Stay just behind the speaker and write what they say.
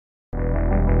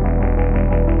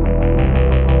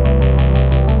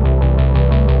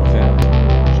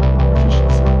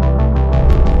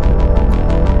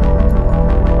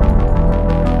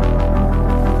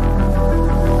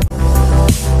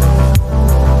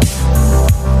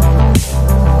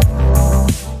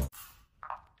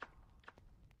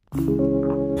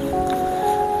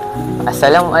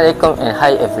Assalamualaikum and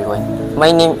hi everyone. My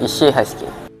name is Sheikh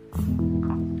Hazqeel.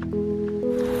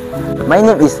 My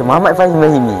name is Fahim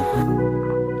Rahimi.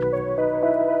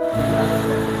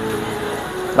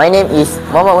 My name is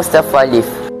Mustafa Alif.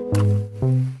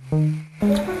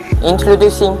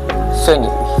 Introducing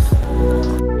SonicWave.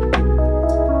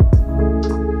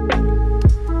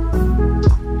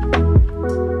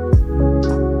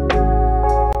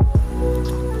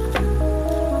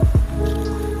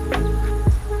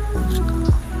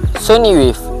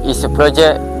 SonicWave is a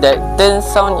project that turns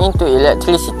sound into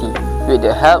electricity. With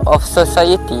the help of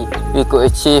society, we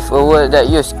could achieve a world that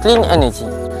uses clean energy.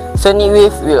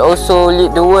 SonicWave will also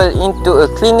lead the world into a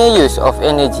cleaner use of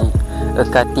energy. A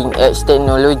cutting-edge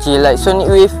technology like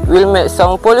SonicWave will make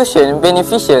sound pollution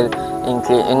beneficial and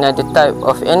create another type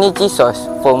of energy source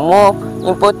for more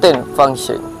important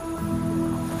function.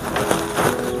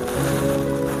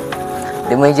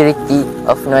 The majority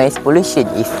of noise pollution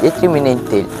is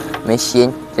detrimental. Machine,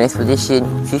 transportation,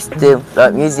 system,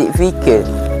 loud music vehicle,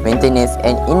 maintenance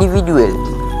and individual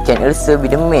can also be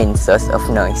the main source of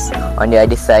noise. On the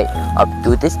other side, up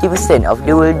to 30% of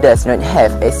the world does not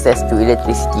have access to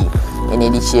electricity. In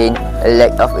addition, a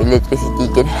lack of electricity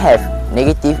can have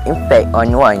negative impact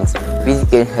on one's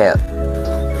physical health.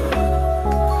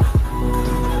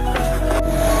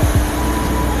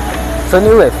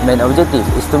 SonicWave main objective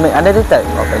is to make another type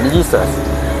of energy source.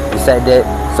 Besides that,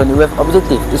 SonicWave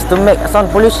objective is to make sound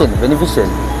pollution beneficial.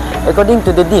 According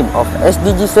to the theme of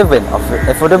SDG 7 of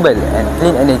affordable and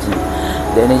clean energy,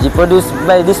 the energy produced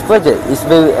by this project is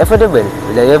very affordable,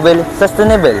 reliable,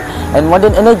 sustainable and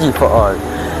modern energy for all.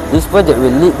 This project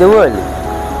will lead the world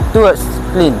towards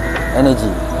clean energy.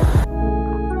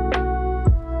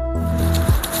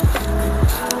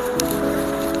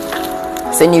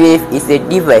 SonicWave is a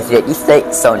device that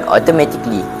decides sound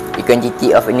automatically. The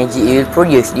quantity of energy it will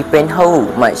produce depends how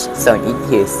much sound it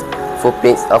hears. 4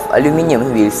 plates of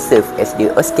aluminium will serve as the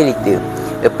oscillator.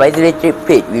 A piezoelectric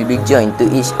plate will be joined to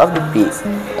each of the plates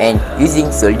and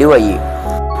using solder wire.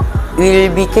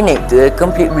 It will be connected to a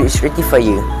complete bridge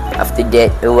rectifier. After that,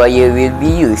 a wire will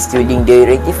be used to link the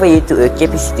rectifier to a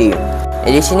capacitor.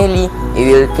 Additionally, it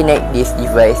will connect this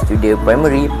device to the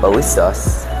primary power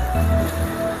source.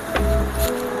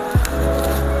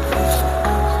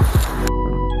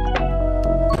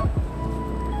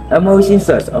 A motion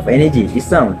source of energy is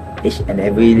sound. Each and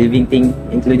every living thing,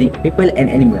 including people and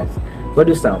animals,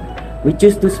 produce sound. We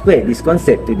choose to spread this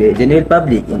concept to the general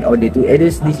public in order to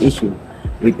address this issue.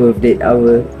 We prove that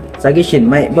our suggestion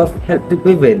might both help to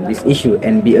prevent this issue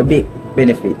and be a big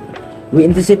benefit. We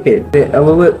anticipate that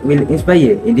our work will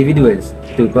inspire individuals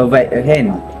to provide a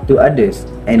hand to others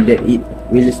and that it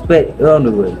will spread around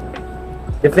the world.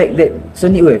 The fact that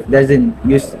SonicWave doesn't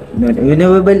use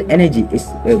non-renewable energy is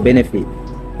a benefit.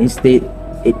 Instead,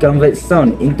 it converts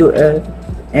sound into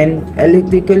an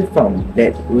electrical form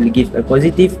that will give a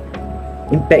positive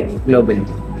impact globally.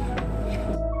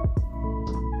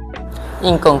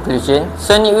 In conclusion,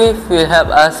 SonicWave will help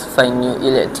us find new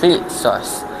electric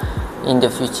source. In the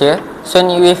future,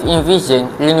 SonicWave envision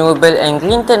renewable and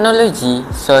green technology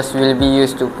source will be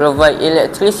used to provide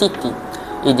electricity.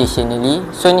 Additionally,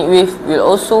 SonicWave will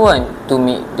also want to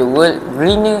make the world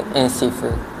greener and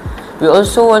safer. We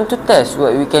also want to test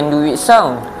what we can do with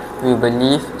sound. We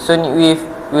believe SonicWave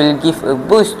will give a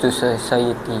boost to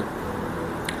society.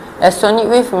 As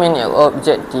SonicWave main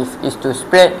objective is to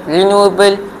spread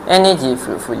renewable energy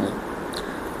fruitfully.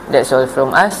 That's all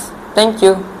from us. Thank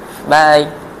you. Bye.